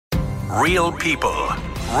Real people,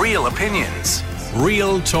 real opinions.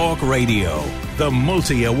 Real Talk Radio. The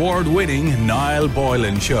multi-award winning Niall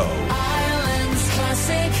Boylan Show. Ireland's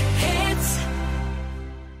classic hits.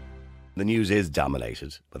 The news is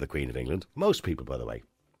dominated by the Queen of England. Most people, by the way,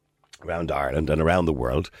 around Ireland and around the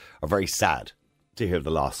world are very sad to hear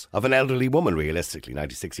the loss of an elderly woman, realistically,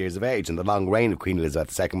 96 years of age. And the long reign of Queen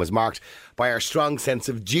Elizabeth II was marked by her strong sense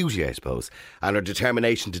of duty, I suppose, and her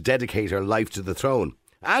determination to dedicate her life to the throne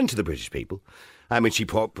and to the British people. I mean, she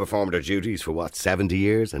performed her duties for, 70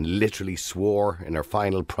 years and literally swore in her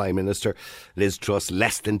final Prime Minister, Liz Truss,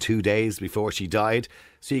 less than 2 days before she died.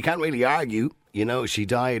 So you can't really argue, she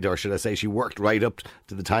died, or should I say she worked right up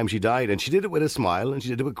to the time she died. And she did it with a smile and she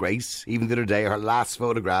did it with grace. Even the other day, her last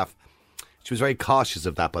photograph, she was very cautious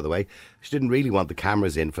of that, by the way. She didn't really want the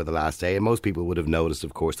cameras in for the last day. And most people would have noticed,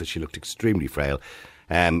 of course, that she looked extremely frail.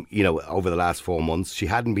 Over the last 4 months, she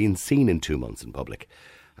hadn't been seen in 2 months in public.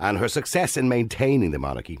 And her success in maintaining the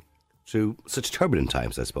monarchy through such turbulent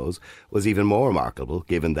times, I suppose, was even more remarkable,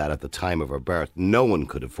 given that at the time of her birth, no one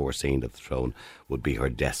could have foreseen that the throne would be her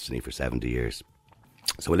destiny for 70 years.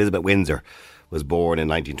 So Elizabeth Windsor was born in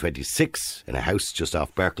 1926 in a house just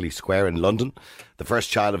off Berkeley Square in London. The first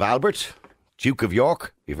child of Albert, Duke of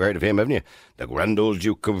York. You've heard of him, haven't you? The grand old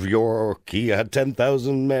Duke of York, he had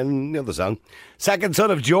 10,000 men. You know the song. Second son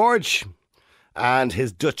of George, and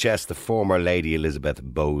his Duchess, the former Lady Elizabeth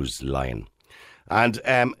Bowes-Lyon. And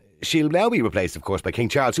she'll now be replaced, of course, by King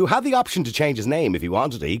Charles, who had the option to change his name if he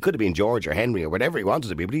wanted to. He could have been George or Henry or whatever he wanted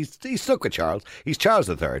to be, but he's stuck with Charles. He's Charles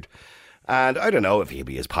III. And I don't know if he'll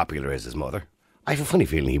be as popular as his mother. I have a funny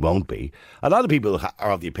feeling he won't be. A lot of people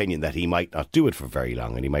are of the opinion that he might not do it for very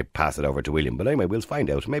long and he might pass it over to William. But anyway, we'll find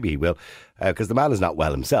out. Maybe he will, because the man is not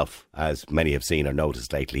well himself. As many have seen or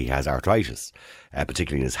noticed lately, he has arthritis,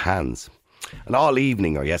 particularly in his hands. And all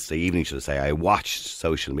evening, or yesterday evening, should I say, I watched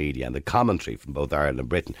social media and the commentary from both Ireland and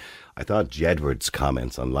Britain. I thought Jedward's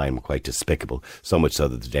comments online were quite despicable, so much so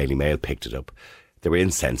that the Daily Mail picked it up. They were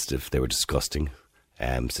insensitive, they were disgusting,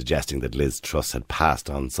 suggesting that Liz Truss had passed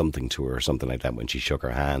on something to her or something like that when she shook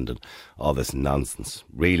her hand, and all this nonsense.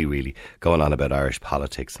 Really, really going on about Irish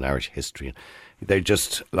politics and Irish history. They're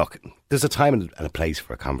just, look, there's a time and a place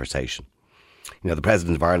for a conversation. The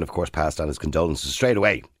President of Ireland, of course, passed on his condolences straight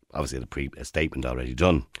away. Obviously, a statement already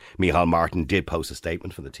done. Micheál Martin did post a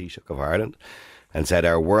statement for the Taoiseach of Ireland and said,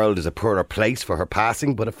 "Our world is a poorer place for her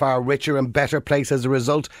passing, but a far richer and better place as a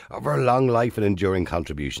result of her long life and enduring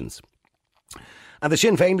contributions." And the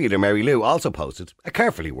Sinn Féin leader, Mary Lou, also posted a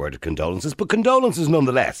carefully worded condolences, but condolences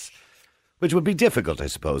nonetheless, which would be difficult, I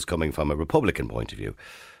suppose, coming from a Republican point of view.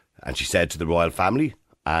 And she said to the royal family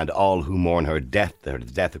and all who mourn her death, the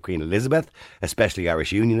death of Queen Elizabeth, especially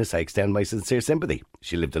Irish Unionists, I extend my sincere sympathy.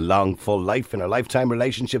 She lived a long, full life, and her lifetime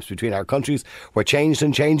relationships between our countries were changed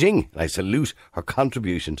and changing, and I salute her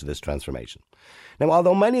contribution to this transformation. Now,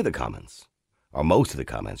 although many of the comments, or most of the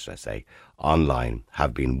comments, should I say, online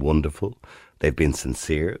have been wonderful, they've been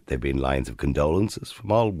sincere, they've been lines of condolences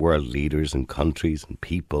from all world leaders and countries and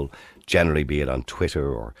people, generally be it on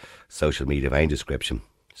Twitter or social media of any description.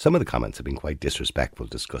 Some of the comments have been quite disrespectful,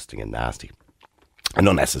 disgusting and nasty. And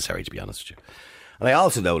unnecessary, to be honest with you. And I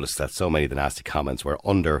also noticed that so many of the nasty comments were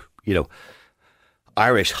under,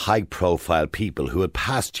 Irish high-profile people who had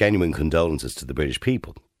passed genuine condolences to the British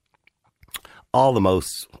people.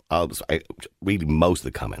 Most of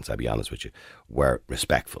the comments, I'll be honest with you, were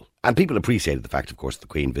respectful. And people appreciated the fact, of course, the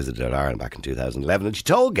Queen visited Ireland back in 2011. And she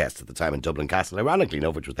told guests at the time in Dublin Castle, ironically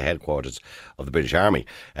enough, which was the headquarters of the British Army,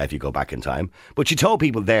 if you go back in time. But she told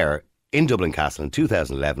people there in Dublin Castle in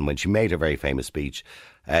 2011, when she made her very famous speech,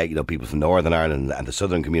 people from Northern Ireland and the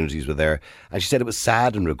southern communities were there. And she said it was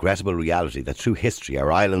sad and regrettable reality that through history,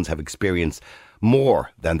 our islands have experienced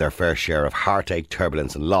more than their fair share of heartache,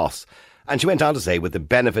 turbulence and loss. And she went on to say, with the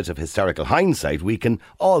benefit of historical hindsight, we can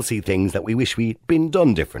all see things that we wish we'd been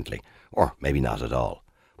done differently, or maybe not at all,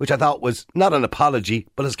 which I thought was not an apology,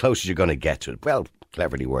 but as close as you're going to get to it. Well,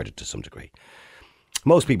 cleverly worded to some degree.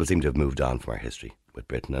 Most people seem to have moved on from our history with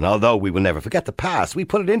Britain, and although we will never forget the past, we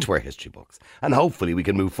put it into our history books, and hopefully we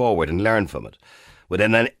can move forward and learn from it, with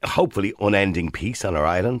an hopefully unending peace on our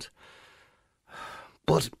island.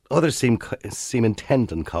 But others seem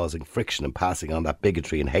intent on causing friction and passing on that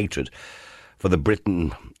bigotry and hatred for the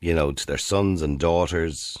Britain, to their sons and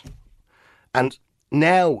daughters. And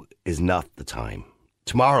now is not the time.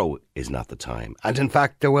 Tomorrow is not the time. And in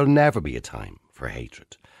fact, there will never be a time for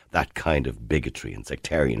hatred, that kind of bigotry and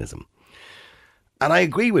sectarianism. And I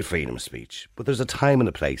agree with freedom of speech, but there's a time and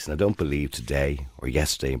a place, and I don't believe today, or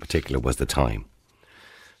yesterday in particular, was the time.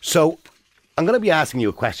 So I'm going to be asking you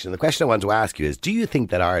a question. The question I want to ask you is, do you think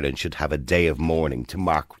that Ireland should have a day of mourning to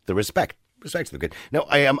mark the respect to the Queen? Now,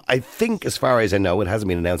 I think, as far as I know, it hasn't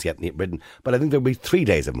been announced yet in Britain, but I think there'll be 3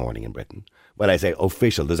 days of mourning in Britain. When I say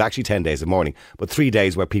official, there's actually 10 days of mourning, but 3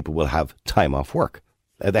 days where people will have time off work.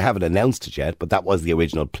 They haven't announced it yet, but that was the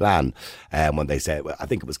original plan when they said, I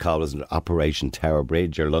think it was called as an Operation Tower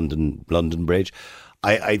Bridge or London Bridge.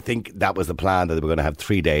 I think that was the plan, that they were going to have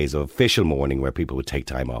 3 days of official mourning where people would take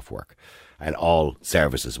time off work and all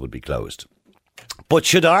services would be closed. But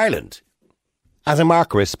should Ireland, as a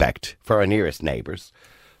mark of respect for our nearest neighbours,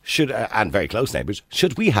 and very close neighbours,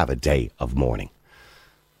 should we have a day of mourning?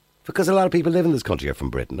 Because a lot of people live in this country are from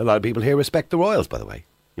Britain. A lot of people here respect the royals, by the way.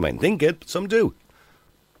 You mightn't think it, but some do.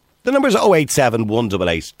 The number's 087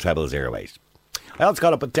 188 0008. I also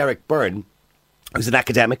got up with Derek Byrne, who's an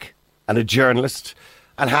academic and a journalist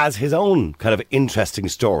and has his own kind of interesting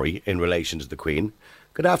story in relation to the Queen.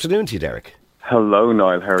 Good afternoon to you, Derek. Hello,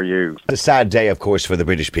 Niall. How are you? A sad day, of course, for the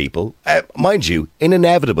British people. Mind you, an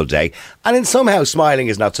inevitable day. And in somehow, smiling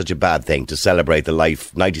is not such a bad thing to celebrate the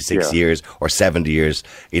life, 96 years or 70 years,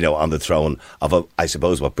 on the throne of, I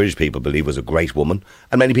suppose, what British people believe was a great woman.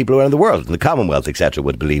 And many people around the world, in the Commonwealth, etc.,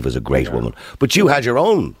 would believe was a great woman. But you had your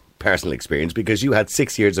own personal experience because you had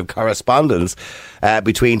 6 years of correspondence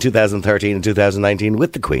between 2013 and 2019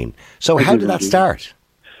 with the Queen. So how did that start?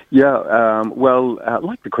 Yeah,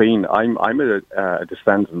 like the Queen, I'm a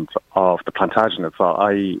descendant of the Plantagenets. So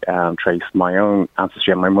I trace my own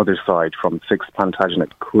ancestry on my mother's side from 6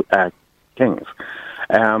 Plantagenet kings.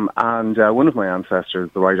 And one of my ancestors,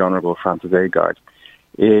 the Right Honourable Francis Agard,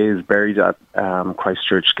 is buried at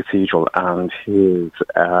Christchurch Cathedral, and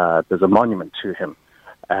there's a monument to him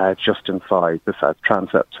just inside the south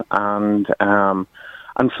transept. And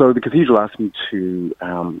so the cathedral asked me to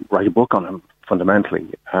write a book on him, fundamentally.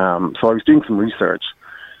 So I was doing some research,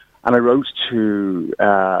 and I wrote to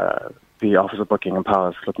the Office of Buckingham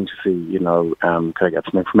Palace looking to see, could I get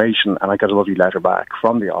some information? And I got a lovely letter back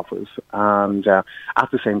from the office. And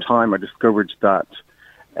at the same time, I discovered that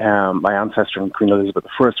my ancestor and Queen Elizabeth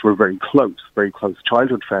I were very close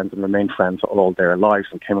childhood friends, and remained friends all their lives,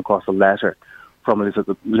 and came across a letter from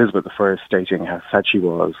Elizabeth I stating how sad she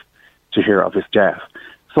was to hear of his death.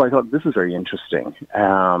 So I thought, this is very interesting.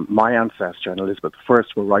 My ancestor and Elizabeth I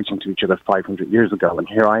were writing to each other 500 years ago, and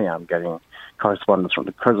here I am getting correspondence from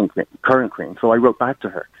the current Queen. So I wrote back to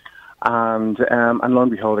her, and lo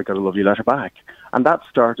and behold, I got a lovely letter back. And that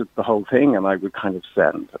started the whole thing, and I would kind of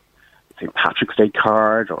send St. Patrick's Day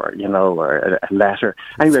card or a letter.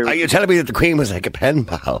 Anyway, are you telling me that the Queen was like a pen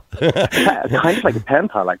pal? Kind of like a pen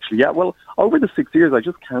pal, actually. Yeah, well, over the 6 years, I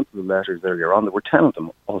just counted the letters earlier on. There were 10 of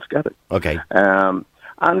them altogether. Okay. And,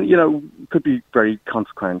 could be very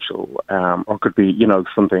consequential, or could be,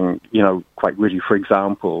 something, quite witty. For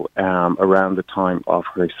example, around the time of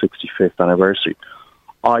her 65th anniversary,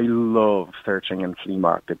 I love searching in flea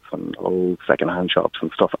markets and old second-hand shops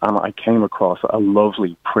and stuff, and I came across a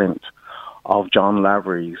lovely print of John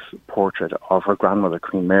Lavery's portrait of her grandmother,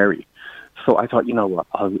 Queen Mary. So I thought, what,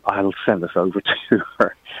 I'll send this over to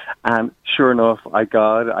her. And sure enough, I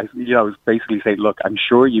was basically saying, look, I'm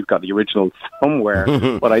sure you've got the original somewhere,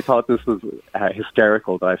 but I thought this was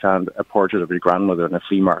hysterical that I found a portrait of your grandmother in a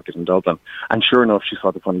flea market in Dublin. And sure enough, she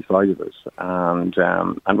saw the funny side of it and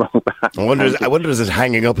wrote back. I wonder is it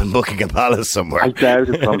hanging up in Buckingham Palace somewhere? I doubt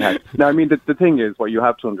it somehow. Now, I mean, the thing is, what you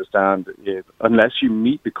have to understand is, unless you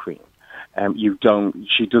meet the Queen,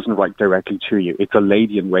 she doesn't write directly to you. It's a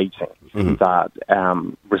lady in waiting that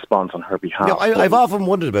responds on her behalf. I've often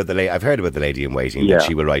wondered about I've heard about the lady in waiting that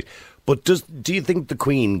she will write. But do you think the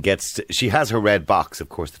Queen she has her red box, of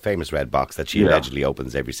course, the famous red box that she allegedly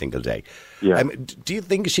opens every single day. Yeah. Do you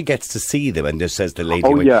think she gets to see them and just says the lady?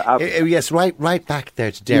 Yes, right back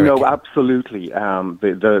there to Derek. No, absolutely.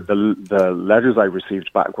 The letters I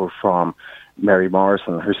received back were from Mary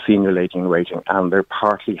Morrison, her senior lady in waiting, and they're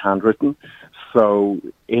partly handwritten. So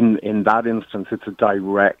in that instance, it's a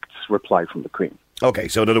direct reply from the Queen. Okay,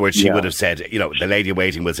 so in other words, she would have said, the lady in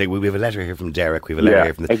waiting would say, well, we have a letter here from Derek, we have a letter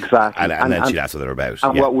here from exactly. And then she'd ask what they're about.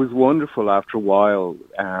 And what was wonderful after a while,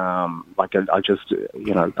 I just,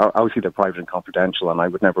 obviously they're private and confidential, and I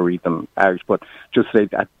would never read them out, but just say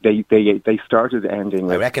that they started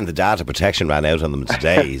ending. I reckon the data protection ran out on them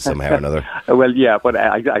today somehow or another. Well, yeah, but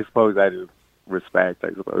I suppose out of respect,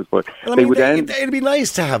 I suppose. But they would end. It'd be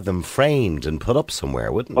nice to have them framed and put up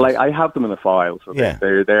somewhere, wouldn't it? Well, I have them in a file, so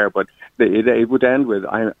they're there, but it would end with,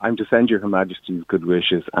 I'm to send you Her Majesty's good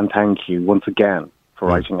wishes and thank you once again for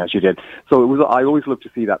writing as you did. So I always look to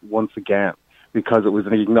see that once again, because it was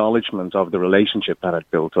an acknowledgement of the relationship that had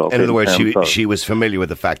built up. In other words, she was familiar with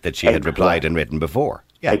the fact that she had replied and written before.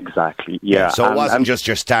 Yeah. Exactly, yeah. So it wasn't just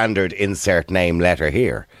your standard insert name letter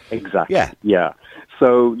here. Exactly, Yeah.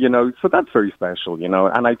 So, so that's very special,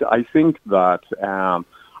 and I think that,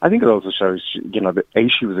 I think it also shows, that A,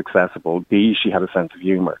 she was accessible, B, she had a sense of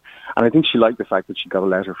humour. And I think she liked the fact that she got a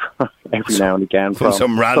letter from every now and again from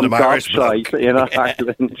some random Irish bloke in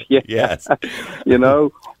Ireland. Yeah. Yes.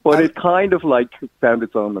 But it kind of found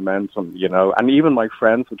its own momentum, and even my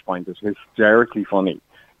friends would find it hysterically funny,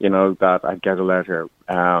 that I'd get a letter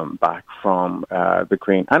back from the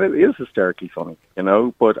Queen. And it is hysterically funny,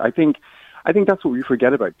 but I think that's what we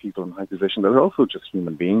forget about people in high position. They're also just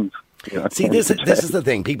human beings. See, this is the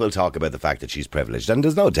thing. People talk about the fact that she's privileged, and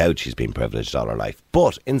there's no doubt she's been privileged all her life.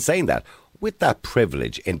 But in saying that, with that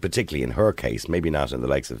privilege, particularly in her case, maybe not in the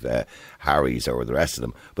likes of Harry's or the rest of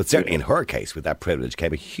them, but certainly in her case, with that privilege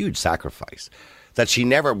came a huge sacrifice that she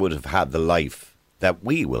never would have had the life that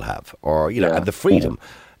we will have, or and the freedom.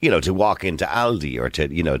 To walk into Aldi or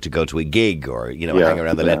to go to a gig or, hang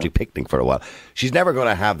around the electric picnic for a while. She's never going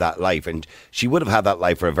to have that life. And she would have had that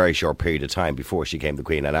life for a very short period of time before she became the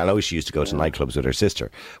Queen. And I know she used to go to nightclubs with her sister,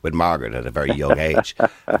 with Margaret, at a very young age.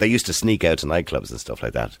 They used to sneak out to nightclubs and stuff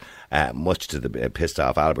like that, much to the pissed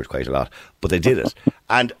off Albert quite a lot. But they did it.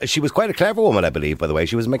 And she was quite a clever woman, I believe, by the way.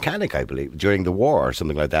 She was a mechanic, I believe, during the war or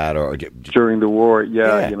something like that. Or during the war,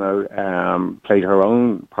 played her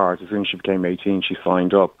own part. As soon as she became 18, she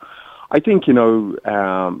signed up. I think, I have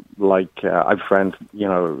a friend,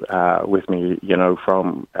 with me,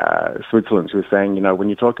 from Switzerland who was saying, when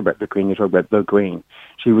you talk about the Queen, you talk about the Queen.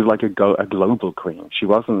 She was like a global Queen. She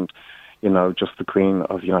wasn't, just the Queen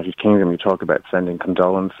of the United Kingdom. You talk about sending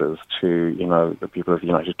condolences to, the people of the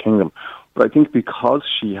United Kingdom. But I think because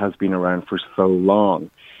she has been around for so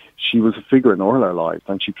long, she was a figure in all our lives,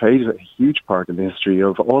 and she played a huge part in the history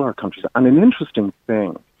of all our countries. And an interesting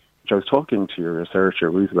thing, which I was talking to your researcher,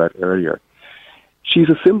 Ruth, about earlier, she's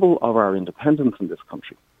a symbol of our independence in this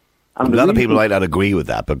country. And a lot of people might not agree with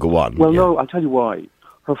that, but go on. Well, no, I'll tell you why.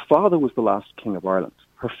 Her father was the last King of Ireland.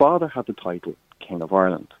 Her father had the title King of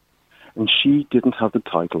Ireland, and she didn't have the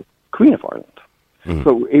title Queen of Ireland. Mm.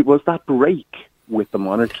 So it was that break with the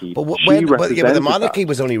monarchy. But the monarchy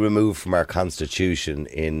was only removed from our constitution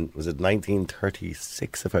in, was it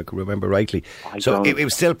 1936, if I can remember rightly? So it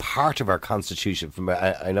was still part of our constitution.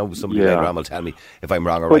 I know somebody later on will tell me if I'm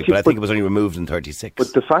wrong or right, but I think it was only removed in 36.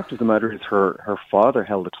 But the fact of the matter is her father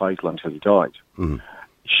held the title until he died. Mm.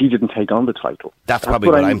 She didn't take on the title. That's probably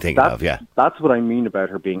what I'm thinking of, yeah. That's what I mean about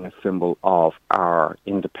her being a symbol of our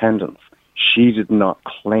independence. She did not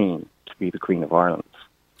claim to be the Queen of Ireland.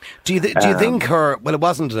 Do you think her, well, it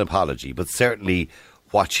wasn't an apology, but certainly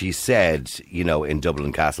what she said, in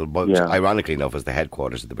Dublin Castle, but ironically enough was the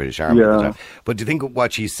headquarters of the British Army at the time. But do you think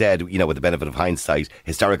what she said, with the benefit of hindsight,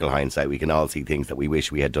 historical hindsight, we can all see things that we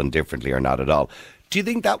wish we had done differently or not at all. Do you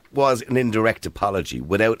think that was an indirect apology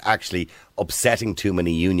without actually upsetting too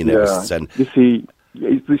many unionists? Yeah. And you see,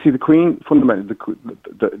 the Queen, fundamentally,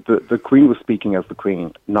 the Queen was speaking as the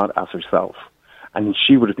Queen, not as herself. And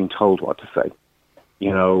she would have been told what to say.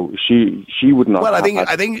 She would not. Well,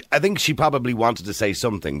 I think she probably wanted to say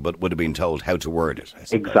something, but would have been told how to word it.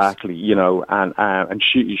 Exactly, and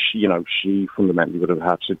she fundamentally would have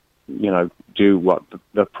had to, do what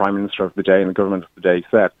the Prime Minister of the day and the government of the day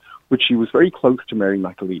said. Which she was very close to Mary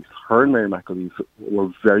McAleese. Her and Mary McAleese were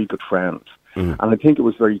very good friends, and I think it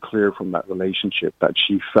was very clear from that relationship that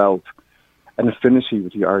she felt an affinity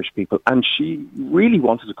with the Irish people, and she really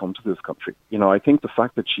wanted to come to this country. I think the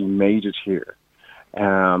fact that she made it here.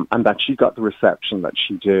 And that she got the reception that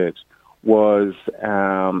she did was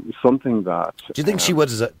something that. Do you think she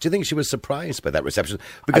was? Do you think she was surprised by that reception?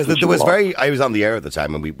 Because there was I was on the air at the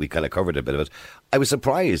time, and we kind of covered a bit of it. I was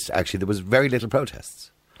surprised. Actually, there was very little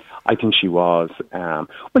protests. I think she was. Well,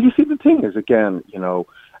 you see, the thing is, again,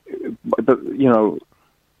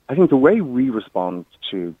 I think the way we respond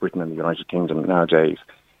to Britain and the United Kingdom nowadays.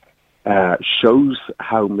 Shows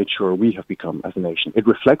how mature we have become as a nation. It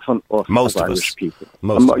reflects on us as Irish people.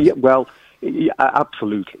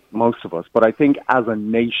 Absolutely, most of us. But I think as a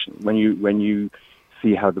nation, when you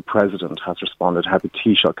see how the President has responded, how the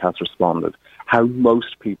Taoiseach has responded, how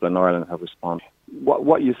most people in Ireland have responded,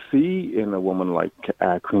 what you see in a woman like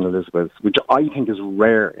Queen Elizabeth, which I think is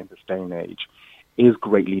rare in this day and age, is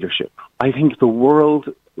great leadership. I think the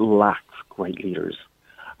world lacks great leaders.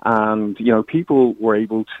 And, people were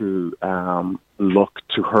able to look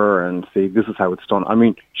to her and say, this is how it's done. I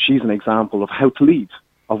mean, she's an example of how to lead,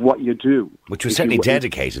 what you do. Which was certainly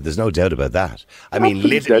dedicated, there's no doubt about that. I mean,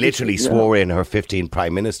 literally swore in her 15th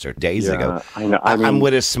Prime Minister days ago. I know. And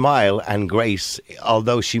with a smile and grace,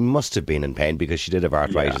 although she must have been in pain because she did have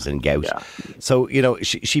arthritis and gout. Yeah. So,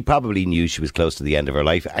 she probably knew she was close to the end of her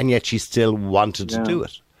life, and yet she still wanted to do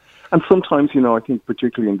it. And sometimes, I think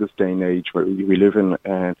particularly in this day and age where we live in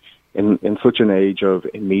such an age of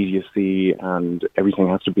immediacy and everything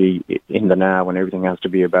has to be in the now and everything has to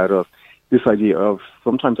be about us, this idea of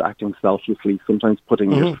sometimes acting selflessly, sometimes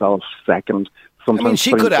putting yourself second. Sometimes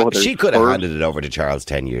she could have handed it over to Charles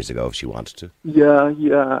 10 years ago if she wanted to. Yeah.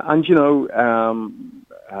 And,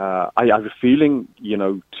 I have a feeling,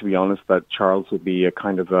 to be honest, that Charles will be a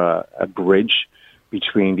kind of a bridge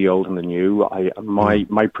between the old and the new.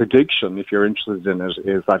 My prediction, if you're interested in it,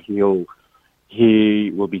 is that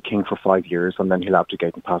he will be king for 5 years and then he'll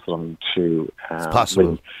abdicate and pass it on to it's possible.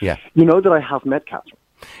 William. Yeah. You know that I have met Catherine.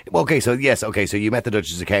 Okay, so you met the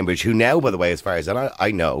Duchess of Cambridge, who now, by the way, as far as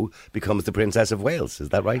I know, becomes the Princess of Wales. Is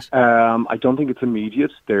that right? I don't think it's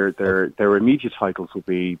immediate. Their immediate titles will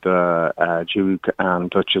be the Duke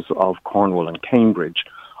and Duchess of Cornwall and Cambridge.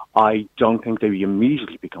 I don't think they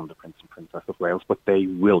immediately become the Prince and Princess of Wales, but they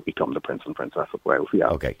will become the Prince and Princess of Wales, yeah.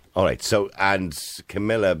 Okay, all right. So, and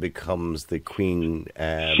Camilla becomes the Queen...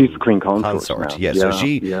 she's the Queen Consort now. Yeah,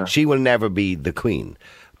 so she will never be the Queen,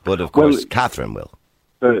 but of course Catherine will.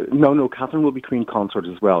 No, Catherine will be Queen Consort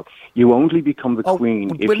as well. You only become the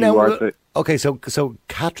Queen if you are the... Okay, so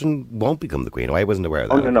Catherine won't become the Queen. I wasn't aware of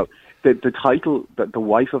that. No. The title, the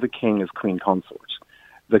wife of a king is Queen Consort.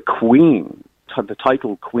 The Queen, the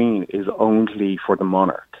title Queen is only for the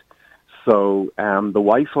monarch. So the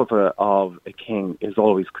wife of a king is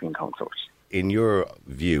always Queen Consort. In your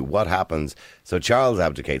view, what happens? So Charles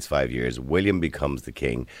abdicates 5 years, William becomes the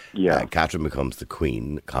king, Catherine becomes the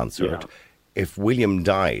Queen Consort. Yeah. If William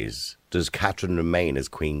dies, does Catherine remain as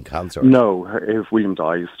Queen Consort? No, if William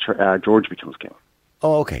dies, George becomes king.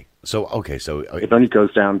 Oh, okay. So it only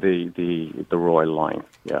goes down the royal line.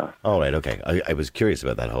 Yeah. All right. Okay. I was curious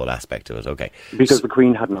about that whole aspect of it. Okay. Because the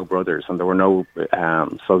Queen had no brothers, and there were no.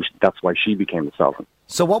 So that's why she became the sovereign.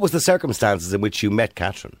 So, what was the circumstances in which you met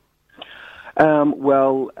Catherine? I'm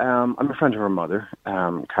a friend of her mother,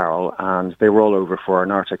 Carol, and they were all over for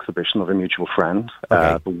an art exhibition of a mutual friend,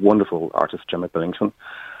 the wonderful artist Gemma Billington.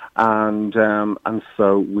 And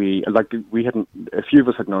so we hadn't, a few of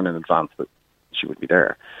us had known in advance that she would be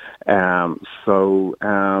there. So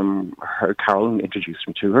Carol introduced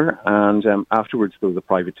me to her, and afterwards there was a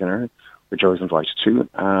private dinner, which I was invited to,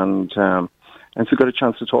 and so got a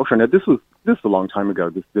chance to talk to her. Now this was a long time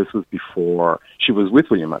ago. This was before she was with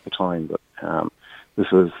William at the time, but this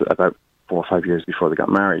was about 4 or 5 years before they got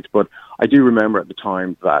married. But I do remember at the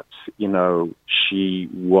time that she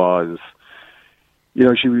was,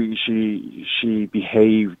 she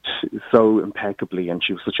behaved so impeccably, and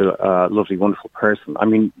she was such a lovely, wonderful person. I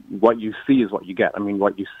mean, what you see is what you get. I mean,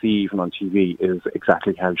 what you see even on TV is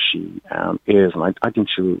exactly how she is, and I think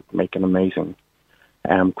she'll make an amazing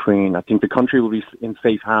Queen. I think the country will be in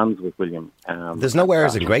safe hands with William. There's no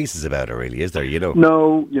airs and graces about her, really, is there?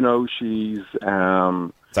 No, she's...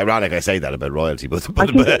 it's ironic I say that about royalty, but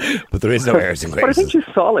there is no airs and graces. But I think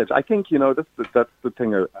she's solid. I think, that's the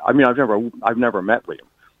thing. I mean, I've never met William,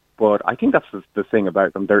 but I think that's the thing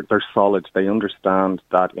about them. They're solid. They understand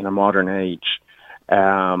that in a modern age,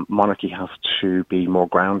 monarchy has to be more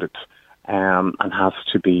grounded. And has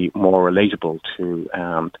to be more relatable to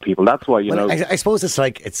people. That's why I suppose it's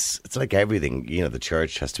like everything. The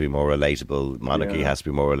church has to be more relatable. Monarchy has to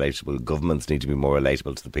be more relatable. Governments need to be more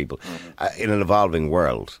relatable to the people. In an evolving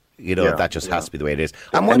world, that just has to be the way it is.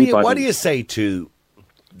 And what do you say to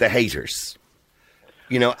the haters?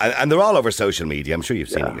 And they're all over social media. I'm sure you've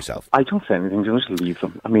seen it yourself. I don't say anything. Just leave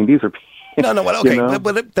them. I mean, these are people. No. Well, okay,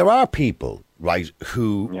 but there are people, right,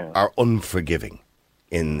 who are unforgiving.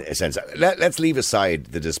 In a sense, let's leave aside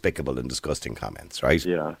the despicable and disgusting comments, right?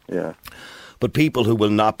 Yeah. But people who will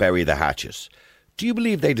not bury the hatchet, do you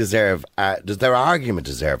believe they deserve? Does their argument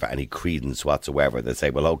deserve any credence whatsoever? They say,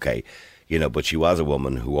 well, okay, but she was a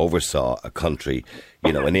woman who oversaw a country,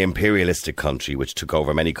 an imperialistic country which took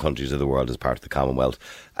over many countries of the world as part of the Commonwealth,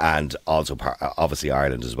 and also obviously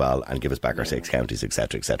Ireland as well, and give us back our 6 counties,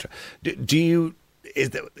 etc., etc.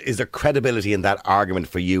 Is there credibility in that argument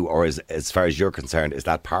for you, or as far as you're concerned, is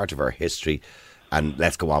that part of our history and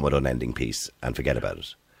let's go on with unending peace and forget about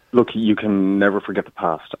it? Look, you can never forget the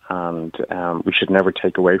past, and we should never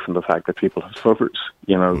take away from the fact that people have suffered.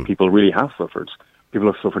 People really have suffered. People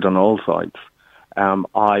have suffered on all sides.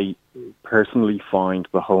 I personally find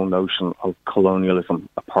the whole notion of colonialism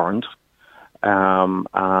abhorrent, and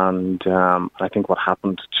I think what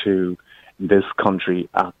happened to this country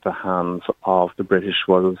at the hands of the British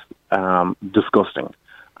was disgusting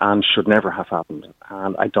and should never have happened.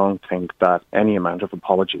 And I don't think that any amount of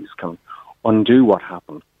apologies can undo what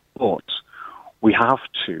happened. But we have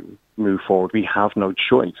to move forward. We have no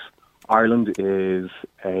choice. Ireland is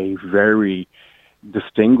a very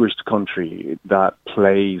distinguished country that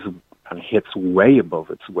plays and hits way above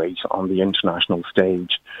its weight on the international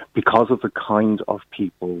stage because of the kind of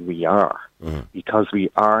people we are, because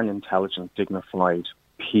we are an intelligent, dignified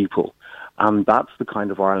people. And that's the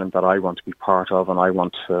kind of Ireland that I want to be part of and I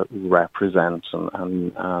want to represent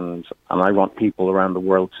and I want people around the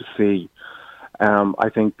world to see. I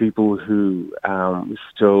think people who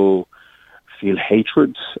still feel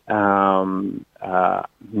hatred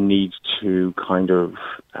need to kind of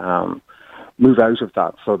move out of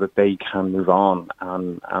that so that they can move on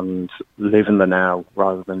and live in the now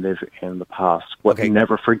rather than live in the past, but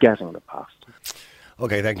never forgetting the past.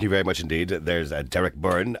 Okay, thank you very much indeed. There's Derek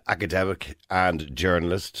Byrne, academic and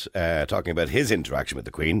journalist, talking about his interaction with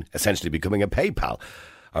the Queen, essentially becoming a PayPal.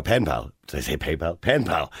 Or pen pal. Did I say PayPal? Pen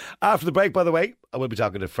pal. After the break, by the way, I will be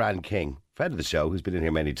talking to Fran King, friend of the show, who's been in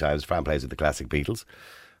here many times. Fran plays with the classic Beatles.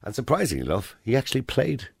 And surprisingly enough, he actually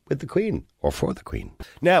played with the Queen, or for the Queen.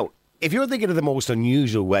 Now, if you're thinking of the most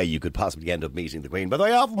unusual way you could possibly end up meeting the Queen, by the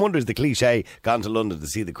way, I often wonder, is the cliche, gone to London to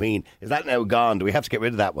see the Queen, is that now gone? Do we have to get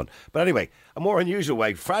rid of that one? But anyway, a more unusual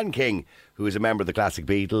way, Fran King, who is a member of the classic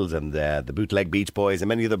Beatles and the Bootleg Beach Boys and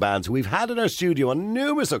many other bands who we've had in our studio on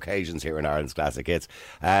numerous occasions here in Ireland's Classic Hits,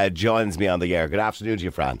 joins me on the air. Good afternoon to you,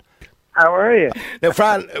 Fran. How are you? Now,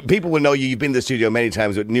 Fran, people will know you. You've been in the studio many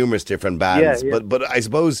times with numerous different bands, Yeah. But I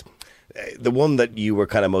suppose the one that you were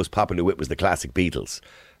kind of most popular with was the classic Beatles.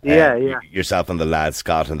 Yeah. Yourself and the lads,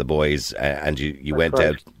 Scott and the boys, and you went right.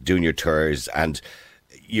 out doing your tours, and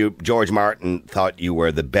George Martin thought you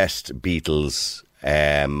were the best Beatles,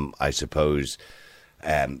 I suppose,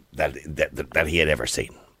 that he had ever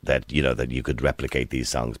seen. That you could replicate these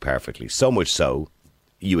songs perfectly. So much so,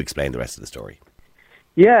 you explain the rest of the story.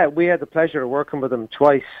 Yeah, we had the pleasure of working with him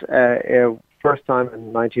twice. First time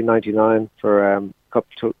in 1999 for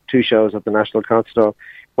two shows at the National Concert Hall,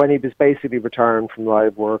 when he was basically returned from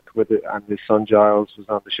live work with it, and his son Giles was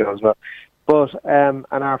on the show as well. But and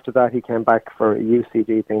after that, he came back for a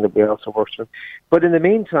UCD thing that we also worked with. But in the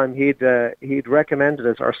meantime, he'd recommended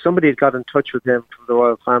us, or somebody had got in touch with him from the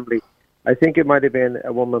royal family. I think it might have been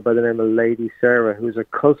a woman by the name of Lady Sarah, who's a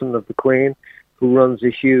cousin of the Queen, who runs a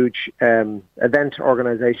huge event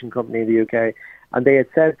organisation company in the UK. And they had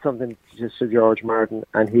said something to George Martin,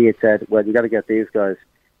 and he had said, well, you got to get these guys.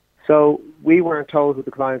 So we weren't told who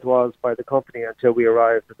the client was by the company until we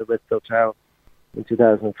arrived at the Ritz Hotel in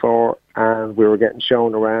 2004, and we were getting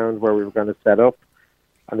shown around where we were going to set up.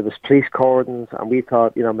 And there was police cordons, and we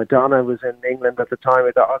thought, Madonna was in England at the time.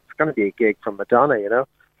 We thought, it's going to be a gig from Madonna,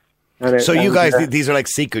 So you guys, these are like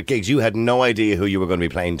secret gigs. You had no idea who you were going to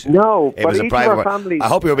be playing to. No, it was a private. Families, I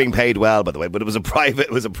hope you were being paid well, by the way. But it was a private.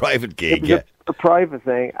 It was a private gig. It was a private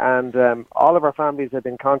thing, and all of our families had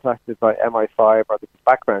been contacted by MI5 or the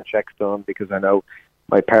background checks done, because I know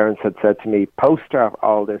my parents had said to me post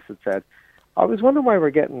all this had said, I was wondering why we're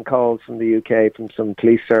getting calls from the UK from some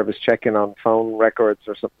police service checking on phone records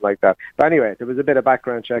or something like that. But anyway, there was a bit of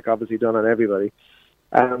background check obviously done on everybody.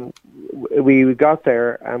 We got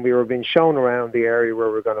there and we were being shown around the area where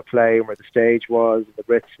we were going to play and where the stage was, and the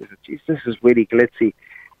Ritz. We said, geez, this is really glitzy.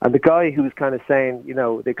 And the guy who was kind of saying,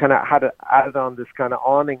 they kind of had added on this kind of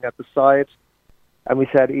awning at the side. And he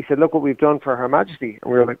said, look what we've done for Her Majesty.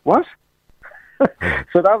 And we were like, what?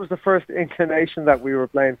 So that was the first inclination that we were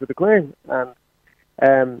playing for the Queen.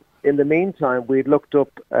 And in the meantime, we'd looked up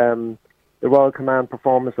the Royal Command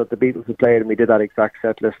performance that the Beatles had played, and we did that exact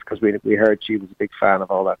set list because we heard she was a big fan of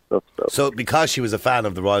all that stuff. So because she was a fan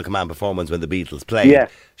of the Royal Command performance when the Beatles played,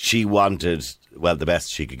 she wanted, the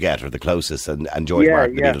best she could get, or the closest, and George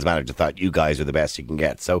Martin, the Beatles manager, thought you guys were the best she can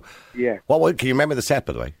get. So what can you remember the set,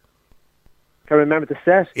 by the way? Can I remember the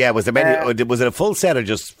set? Yeah, was there many, was it a full set or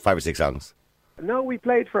just 5 or 6 songs? No, we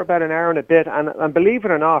played for about an hour and a bit, and believe it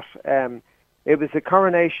or not, it was a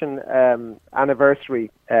coronation anniversary,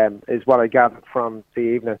 is what I gathered from the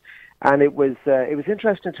evening, and it was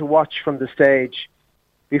interesting to watch from the stage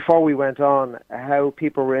before we went on how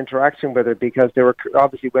people were interacting with her, because they were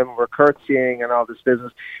obviously women were curtsying and all this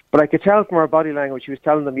business. But I could tell from her body language, she was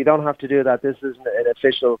telling them, "You don't have to do that. This isn't an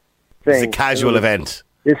official thing. It's a casual event.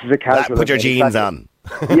 This is a casual. Put your jeans on."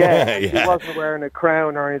 Yeah, she wasn't wearing a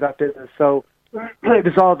crown or any of that business, so it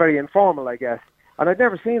was all very informal, I guess. And I'd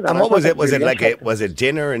never seen that. And what was it? Was it like was it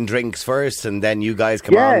dinner and drinks first, and then you guys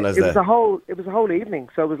come on as it was a whole evening.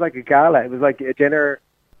 So it was like a gala. It was like a dinner,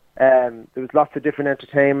 There was lots of different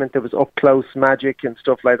entertainment. There was up close magic and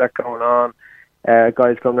stuff like that going on.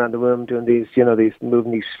 Guys coming around the room doing these, these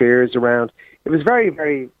moving these spheres around. It was very,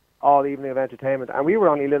 very all evening of entertainment, and we were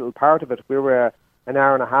only a little part of it. We were an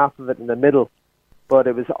hour and a half of it in the middle, but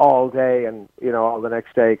it was all day and all the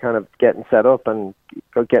next day, kind of getting set up and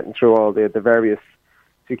getting through all the various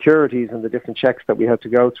securities and the different checks that we had to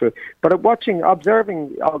go through. But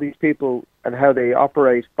observing all these people and how they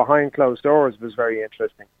operate behind closed doors was very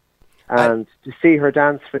interesting. And to see her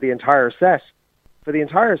dance for the entire set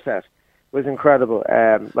was incredible.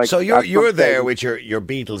 So you're there with your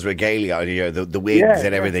Beatles regalia, the wigs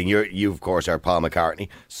and everything. You of course are Paul McCartney,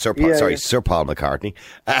 Sir Paul McCartney,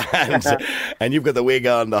 and you've got the wig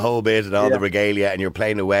on the whole bit and all the regalia, and you're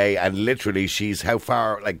playing away. And literally, she's how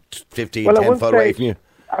far? Like 10 foot away from you.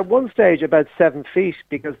 At one stage, about 7 feet,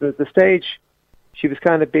 because the stage, she was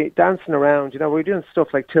kind of dancing around. We were doing stuff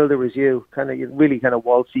like Till There Was You, kind of really kind of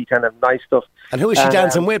waltzy, kind of nice stuff. And who was she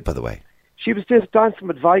dancing with, by the way? She was just dancing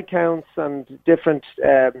with Viscounts and different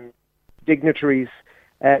dignitaries.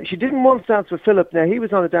 She didn't once dance with Philip. Now, he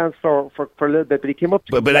was on the dance floor for a little bit, but he came up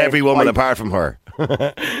to... But every woman apart from her.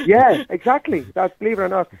 Yeah, exactly. Believe it or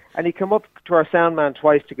not. And he came up to our sound man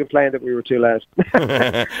twice to complain that we were too loud.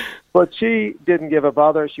 But she didn't give a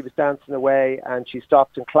bother. She was dancing away, and she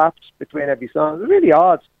stopped and clapped between every song. It was really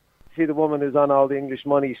odd to see the woman who's on all the English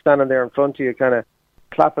money standing there in front of you, kind of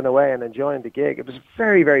clapping away and enjoying the gig. It was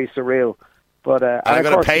very, very surreal. But I'm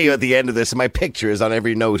going to pay you at the end of this, and my picture is on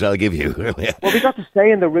every note I'll give you. Well, we got to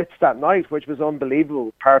stay in the Ritz that night, which was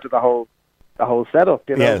unbelievable, part of the whole setup.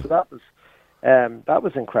 So that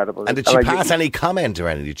was incredible. And did she pass any comment or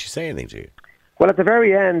anything? Did she say anything to you? Well, at the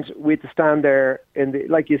very end, we had to stand there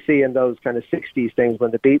like you see in those kind of 60s things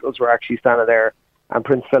when the Beatles were actually standing there, and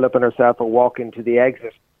Prince Philip and herself were walking to the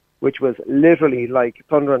exit, which was literally like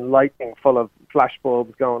thunder and lightning, full of flash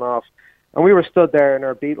bulbs going off. And we were stood there in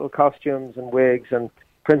our Beatle costumes and wigs, and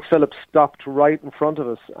Prince Philip stopped right in front of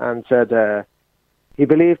us and said he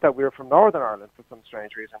believed that we were from Northern Ireland for some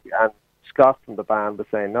strange reason. And Scott from the band was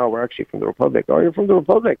saying, no, we're actually from the Republic. Oh, you're from the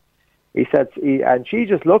Republic? He said, and she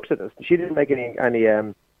just looked at us. She didn't make any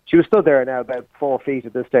she was stood there now about 4 feet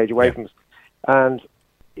at this stage away from us. And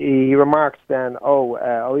he remarked then,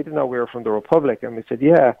 he didn't know we were from the Republic. And we said,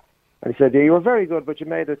 yeah. And he said, yeah, you were very good, but you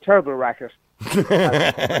made a terrible racket.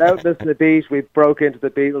 Without missing a beat, we broke into the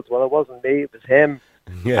Beatles. Well, it wasn't me, it was him.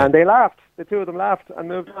 Yeah. And they laughed. The two of them laughed and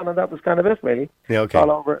moved on, and that was kind of it, really. Yeah, okay. All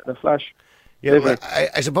over it in a flash. Yeah, well,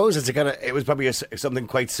 I suppose it was probably something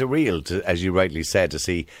quite surreal, as you rightly said, to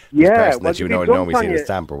see this person that you normally see in a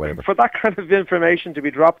stamp or whatever. For that kind of information to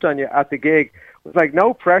be dropped on you at the gig was like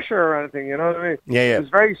no pressure or anything, you know what I mean? Yeah. It was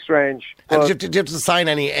very strange. And did you have to sign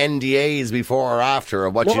any NDAs before or after,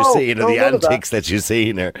 or what you're seeing, or the antics that you're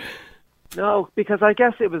seeing? Or? No, because I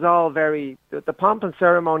guess it was all very... The pomp and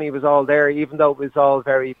ceremony was all there, even though it was all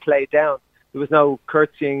very played down. There was no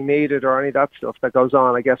curtsying needed or any of that stuff that goes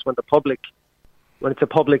on, I guess, when it's a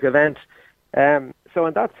public event. So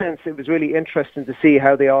in that sense, it was really interesting to see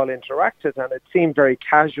how they all interacted, and it seemed very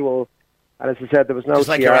casual. And as I said, there was no... Just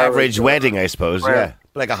like your average wedding, I suppose, yeah.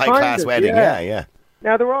 Like a high-class wedding, yeah.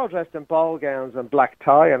 Now, they were all dressed in ball gowns and black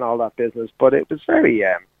tie and all that business, but it was very...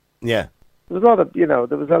 Yeah. There was a lot of,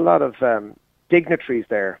 there was a lot of dignitaries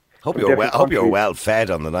there. Hope you were well fed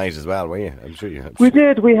on the night as well, were you? I'm sure you had. We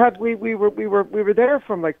did. We were there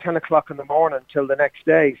from like 10 o'clock in the morning till the next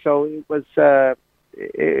day. So it was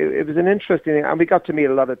an interesting, and we got to meet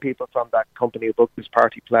a lot of people from that company who booked as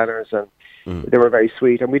party planners, and they were very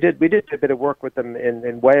sweet. And we did a bit of work with them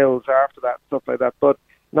in Wales after that, stuff like that, but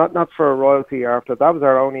not for royalty after. That was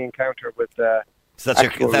our only encounter with. So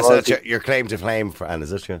that's your claim to fame, Fran,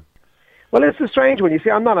 is it? Yeah. Well, it's a strange one. You see,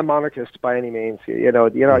 I'm not a monarchist by any means. You know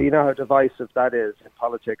how divisive that is in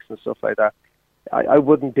politics and stuff like that. I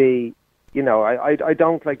wouldn't be, I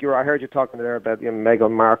don't like I heard you talking there about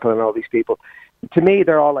Meghan Markle and all these people. To me,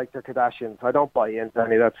 they're all like the Kardashians. I don't buy into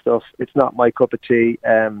any of that stuff. It's not my cup of tea.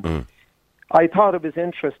 I thought it was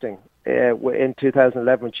interesting in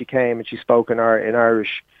 2011 when she came and she spoke in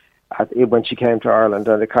Irish when she came to Ireland,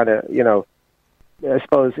 and it kind of, I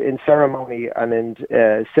suppose in ceremony and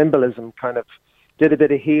in symbolism kind of did a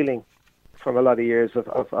bit of healing from a lot of years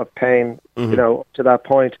of pain, to that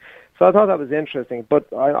point. So I thought that was interesting,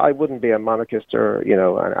 but I wouldn't be a monarchist or,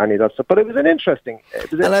 any of that stuff. But it was an interesting...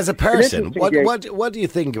 And as a person, gig. what do you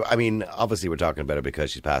think? I mean, obviously we're talking about her because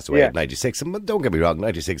she's passed away at 96. And don't get me wrong,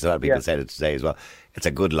 96, a lot of people said it today as well. It's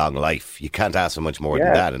a good long life. You can't ask for much more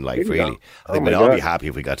than that in life, really. I think we'd all be happy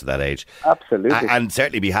if we got to that age. Absolutely. And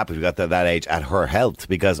certainly be happy if we got to that age at her health,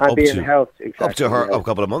 because and up to her a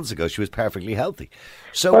couple of months ago, she was perfectly healthy.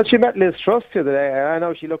 So, well, she met Liz Truss the other day. I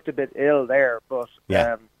know she looked a bit ill there, but...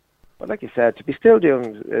 But like you said, to be still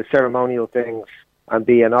doing ceremonial things and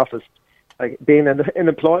be in office, like being in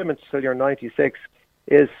employment till you're 96,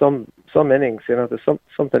 is some innings. There's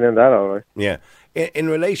something in that, all right. Yeah. In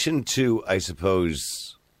relation to, I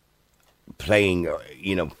suppose, playing,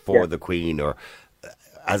 for the Queen, or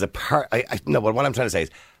as a what I'm trying to say is,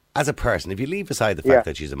 as a person, if you leave aside the fact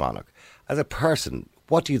that she's a monarch, as a person,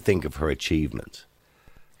 what do you think of her achievement?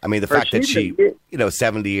 I mean, the fact that she,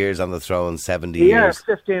 70 years on the throne, 70 years.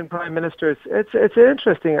 15 prime ministers. It's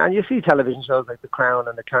interesting. And you see television shows like The Crown,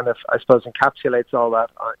 and it kind of, I suppose, encapsulates all that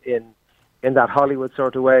in that Hollywood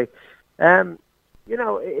sort of way.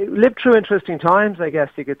 It lived through interesting times, I guess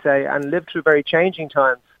you could say, and lived through very changing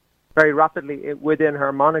times, very rapidly within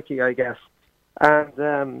her monarchy, I guess.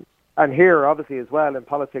 And here, obviously, as well, in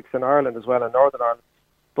politics in Ireland as well, in Northern Ireland.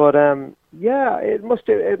 But, it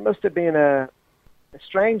must have been a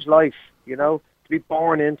strange life, to be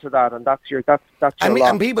born into that, and that's your lot,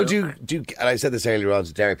 and people do, and I said this earlier on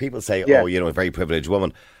to Derek, people say, a very privileged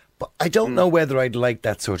woman, but I don't know whether I'd like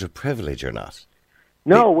that sort of privilege or not.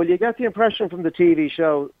 No, well, you get the impression from the TV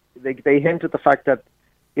show, they hint at the fact that,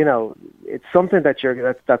 it's something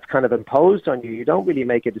that's kind of imposed on you. You don't really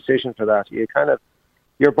make a decision for that.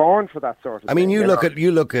 You're born for that sort of thing. I mean, you look at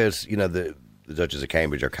the Duchess of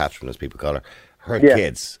Cambridge, or Catherine as people call her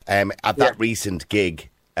kids, at that recent gig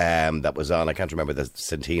that was on, I can't remember the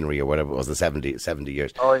centenary or whatever it was, the 70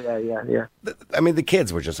 years. Oh, yeah. I mean, the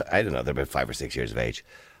kids were just, I don't know, they're about 5 or 6 years of age.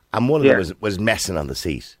 And one of them was messing on the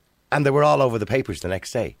seat. And they were all over the papers the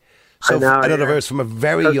next day. So, in other words, from a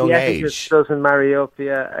very young age. Doesn't marry up,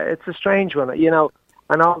 It's a strange one,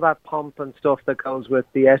 and all that pomp and stuff that goes with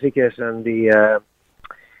the etiquette and the,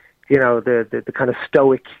 the kind of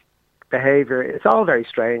stoic behaviour. It's all very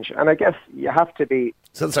strange, and I guess you have to be.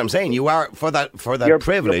 So that's what I'm saying. You are for that privilege. You're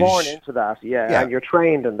born into that, and you're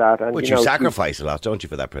trained in that. And but you sacrifice a lot, don't you,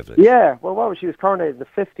 for that privilege? Yeah. Well, she was coronated in the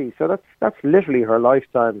 50s, so that's literally her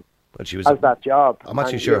lifetime. But she was as that job. I'm not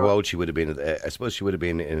too sure how old she would have been. I suppose she would have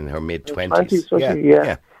been in her mid-20s.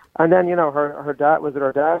 Yeah. And then her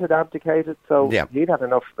dad had abdicated, so he'd had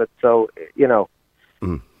enough of it. So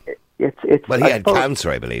It's well, he had cancer,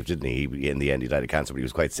 I believe, didn't he? In the end, he died of cancer, but he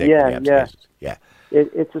was quite sick. Yeah.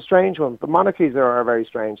 It's a strange one. The monarchies are a very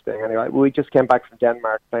strange thing. Anyway, we just came back from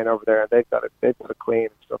Denmark playing over there, and they've got a queen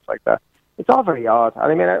and stuff like that. It's all very odd. And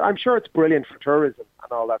I mean, I'm sure it's brilliant for tourism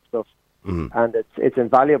and all that stuff, and it's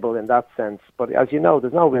invaluable in that sense. But as you know,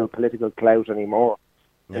 there's no real political clout anymore.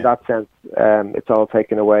 In that sense, it's all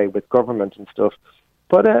taken away with government and stuff.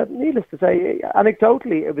 But needless to say,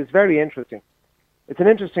 anecdotally, it was very interesting. It's an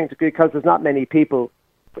interesting because there's not many people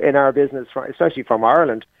in our business, especially from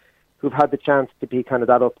Ireland, who've had the chance to be kind of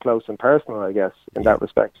that up close and personal, I guess, in that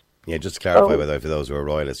respect. Yeah, just to clarify, by the way, for those who are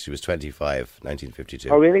royalists, she was 25, 1952.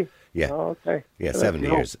 Oh, really? Yeah. Oh, okay. Yeah, 70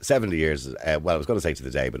 years. 70 years. Well, I was going to say to the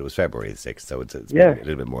day, but it was February the 6th, so it's been a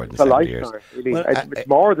little bit more than 70 years. Really. Well, it's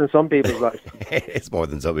more than some people's lifetime. It's more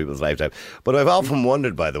than some people's lifetime. But I've often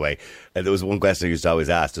wondered, by the way, there was one question I used to always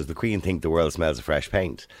ask, does the Queen think the world smells of fresh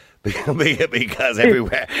paint? Because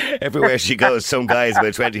everywhere she goes, some guy's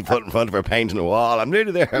about 20 foot in front of her painting a wall. I'm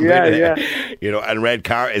nearly there. And red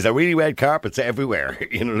carpet. Is there really red carpets everywhere?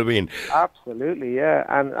 You know what I mean? Absolutely, yeah.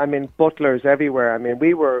 And I mean, butlers everywhere. I mean,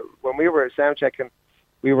 when we were sound checking,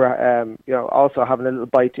 we were, also having a little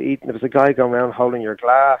bite to eat, and there was a guy going around holding your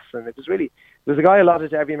glass, and there was a guy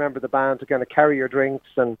allotted to every member of the band to kind of carry your drinks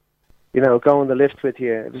and, go in the lift with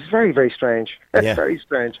you. It was very, very strange. Very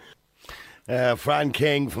strange. Fran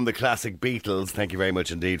King from the classic Beatles. Thank you very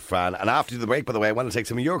much indeed, Fran. And after the break, by the way, I want to take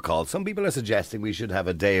some of your calls. Some people are suggesting we should have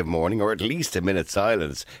a day of mourning, or at least a minute's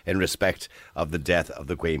silence in respect of the death of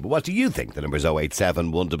the Queen. But what do you think? The number's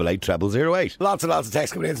 087 188 0008. Lots and lots of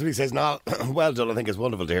text coming in. Somebody says, Niall, well done. I think it's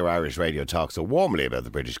wonderful to hear Irish radio talk so warmly about the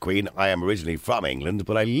British Queen. I am originally from England,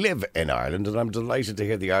 but I live in Ireland, and I'm delighted to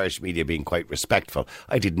hear the Irish media being quite respectful.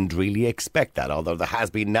 I didn't really expect that, although there has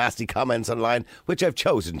been nasty comments online, which I've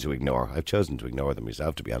chosen to ignore. I've chosen to ignore them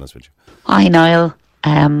myself, to be honest with you. Hi, Niall.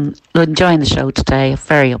 Enjoying the show today.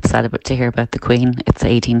 Very upset to hear about the Queen. It's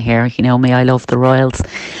 18 here. You know me, I love the royals.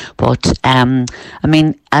 But, I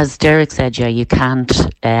mean, as Derek said, you can't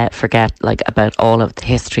forget, about all of the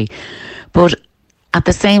history. But at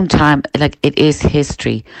the same time, like, it is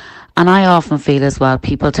history. And I often feel as well,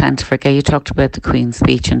 people tend to forget, you talked about the Queen's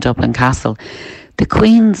speech in Dublin Castle. The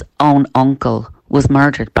Queen's own uncle was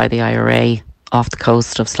murdered by the IRA off the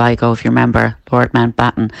coast of Sligo, if you remember, Lord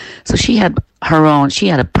Mountbatten. So she had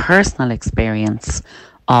a personal experience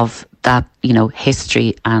of that, you know,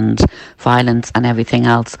 history and violence and everything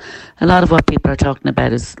else. A lot of what people are talking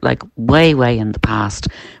about is like way, way in the past.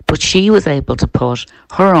 But she was able to put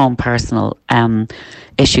her own personal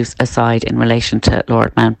issues aside in relation to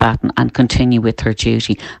Lord Mountbatten and continue with her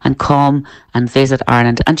duty and come and visit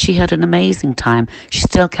Ireland. And she had an amazing time. She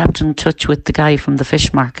still kept in touch with the guy from the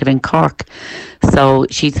fish market in Cork. So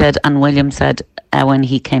she said, and William said, when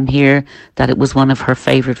he came here, that it was one of her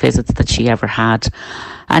favourite visits that she ever had.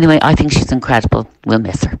 Anyway, I think she's incredible. We'll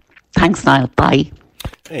miss her. Thanks, Niall. Bye.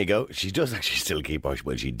 There you go. She does actually still keep,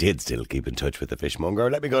 well, she did still keep in touch with the fishmonger.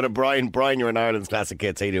 Let me go to Brian. Brian, you're in Ireland's Classic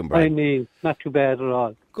Hits. How you doing, Brian? I mean, not too bad at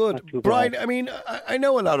all. Good. Brian, I mean, I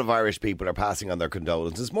know a lot of Irish people are passing on their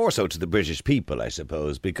condolences, more so to the British people, I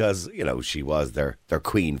suppose, because, you know, she was their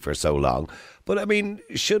queen for so long. But, I mean,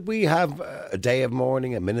 should we have a day of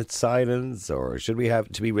mourning, a minute's silence, or should we have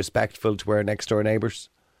to be respectful to our next-door neighbours?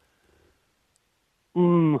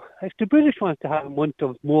 If the British want to have a month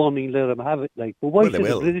of mourning, let them have it. Like, but why should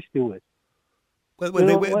the British do it? Well,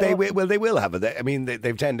 they will have it. I mean,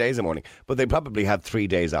 they've 10 days of mourning, but they probably have 3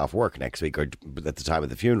 days off work next week or at the time of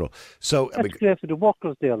the funeral. So that's clear for the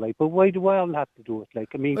workers there, like. But why do I all have to do it? Like,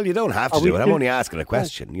 I mean, well, you don't have to do it. I'm only asking a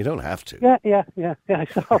question. You don't have to. Yeah.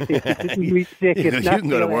 Sorry, didn't mean to take it. You can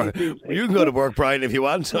go to work. You can go to work, Brian, if you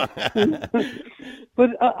want.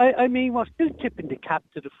 But I mean, we're still tipping the cap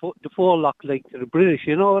to the forelock, like, to the British.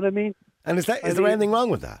 You know what I mean? And is there anything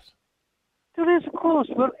wrong with that? There is, of course.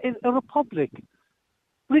 We're in a republic.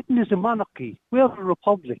 Britain is a monarchy. We're a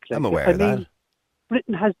republic. Like. I'm aware of that.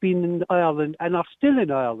 Britain has been in Ireland and are still in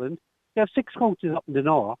Ireland. They have 6 counties up in the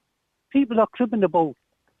north. People are cribbing about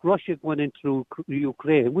Russia going into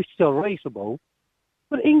Ukraine, which they're right about.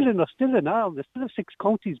 But England are still in Ireland. They still have 6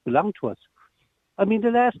 counties belong to us. I mean,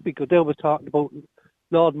 the last speaker there was talking about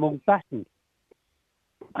Lord Mountbatten.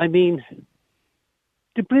 I mean,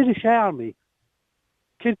 the British Army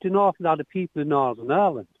killed an awful lot of people in Northern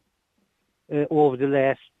Ireland over the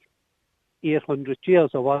last 800 years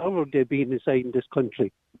or whatever they've been inside in this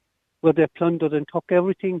country, where they plundered and took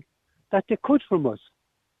everything that they could from us.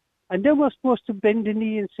 And then we're supposed to bend the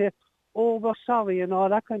knee and say, oh, we're sorry and all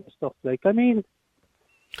that kind of stuff. Like, I mean...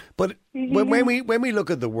 But when we look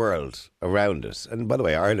at the world around us, and by the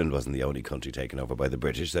way, Ireland wasn't the only country taken over by the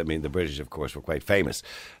British. I mean, the British, of course, were quite famous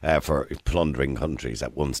for plundering countries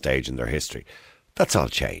at one stage in their history. That's all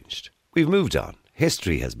changed. We've moved on.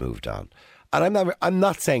 History has moved on. And I'm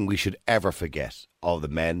not saying we should ever forget all the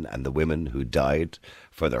men and the women who died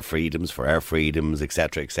for their freedoms, for our freedoms,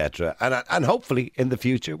 etc., etc. And hopefully in the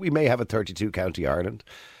future we may have a 32-county Ireland,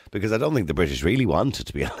 because I don't think the British really want it,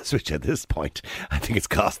 to be honest with you, at this point. I think it's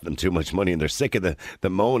costing them too much money and they're sick of the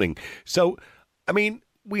moaning. So, I mean,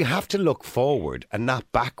 we have to look forward and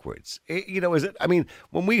not backwards.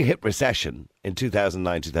 When we hit recession in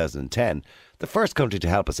 2009, 2010, the first country to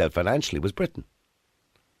help us out financially was Britain.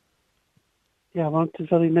 Yeah, well, it's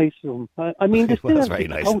very nice of them. I mean, they still have 6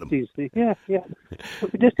 counties. Yeah.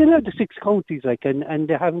 But they still have the 6 counties, like, and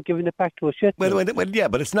they haven't given it back to us yet. Well, yeah,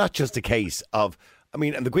 but it's not just a case of, I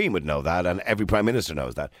mean, and the Queen would know that, and every Prime Minister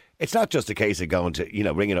knows that. It's not just a case of going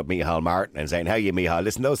to, ringing up Micheál Martin and saying, how are you, Micheál?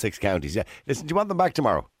 Listen, those 6 counties, yeah. Listen, do you want them back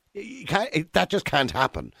tomorrow? That just can't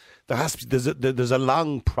happen. There's a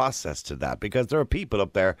long process to that, because there are people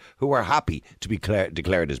up there who are happy to be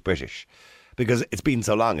declared as British. Because it's been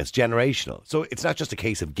so long, it's generational. So it's not just a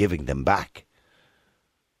case of giving them back.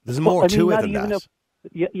 There's more to it than that.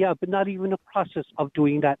 But not even a process of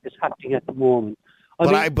doing that is happening at the moment.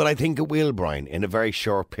 But I think it will, Brian, in a very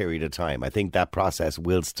short period of time. I think that process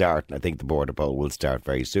will start, and I think the border poll will start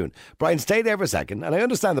very soon. Brian, stay there for a second, and I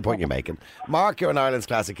understand the point you're making. Mark, you're on Ireland's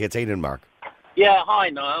Classic Hits. How you doing, Mark? Yeah, hi,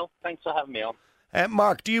 Niall. Thanks for having me on.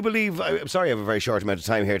 Mark, do you believe, I'm sorry I have a very short amount of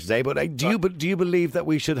time here today, but do you believe that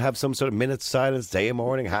we should have some sort of minute's silence, day of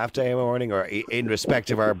mourning, half day of mourning, or in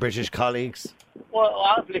respect of our British colleagues? Well,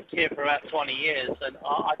 I've lived here for about 20 years, and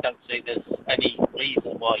I don't see there's any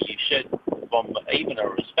reason why you should, from even a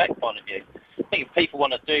respect point of view. I think if people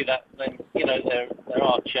want to do that, then, there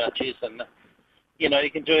are churches, and, you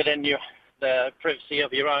can do it in the privacy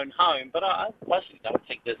of your own home, but I personally don't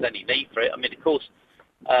think there's any need for it. I mean, of course,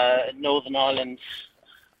 Northern Ireland,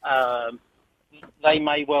 they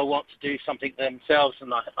may well want to do something themselves,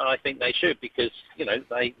 and I think they should, because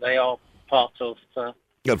they are part of.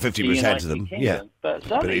 50% of them, Kingdom. yeah. But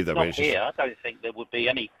certainly not here. I don't think there would be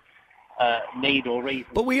any need or reason.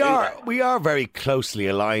 But we to do are that. we are very closely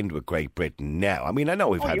aligned with Great Britain now. I mean, I know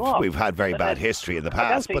we've had very bad history in the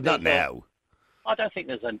past, but not now. I don't think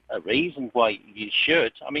there's a reason why you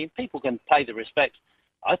should. I mean, people can pay the respect.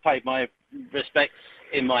 I paid my respects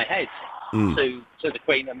in my head to the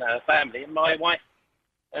Queen and her family, and my wife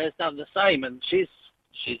has done the same. And she's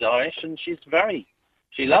Irish, and she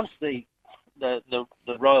loves the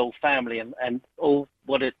royal family and all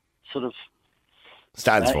what it sort of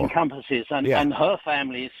stands for, encompasses. And her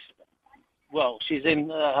family is, well,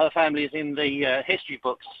 her family is in the history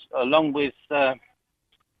books along with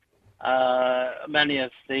many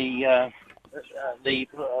of the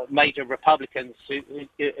major Republicans who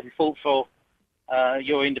fought for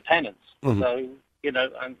your independence. So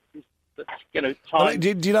time. Well, do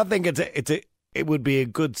you not think it would be a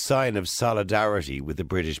good sign of solidarity with the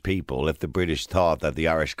British people if the British thought that the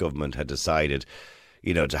Irish government had decided,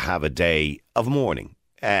 to have a day of mourning?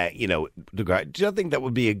 Do you not think that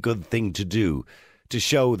would be a good thing to do? To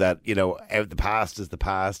show that, the past is the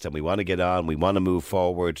past and we want to get on, we want to move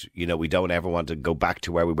forward. We don't ever want to go back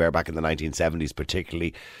to where we were back in the 1970s,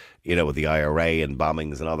 particularly, with the IRA and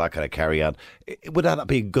bombings and all that kind of carry on. Would that not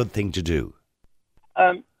be a good thing to do?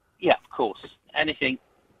 Yeah, of course. Anything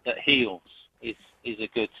that heals is a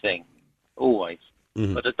good thing, always.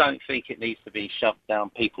 Mm-hmm. But I don't think it needs to be shoved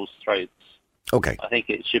down people's throats. Okay. I think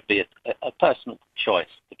it should be a personal choice,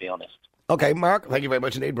 to be honest. Okay, Mark, thank you very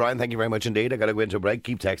much indeed. Brian, thank you very much indeed. I got to go into a break.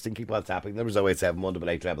 Keep texting, keep WhatsApping. Numbers 087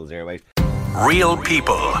 188 0008. Real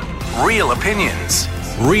people, real opinions.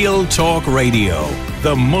 Real Talk Radio.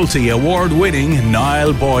 The multi-award winning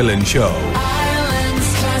Niall Boylan Show.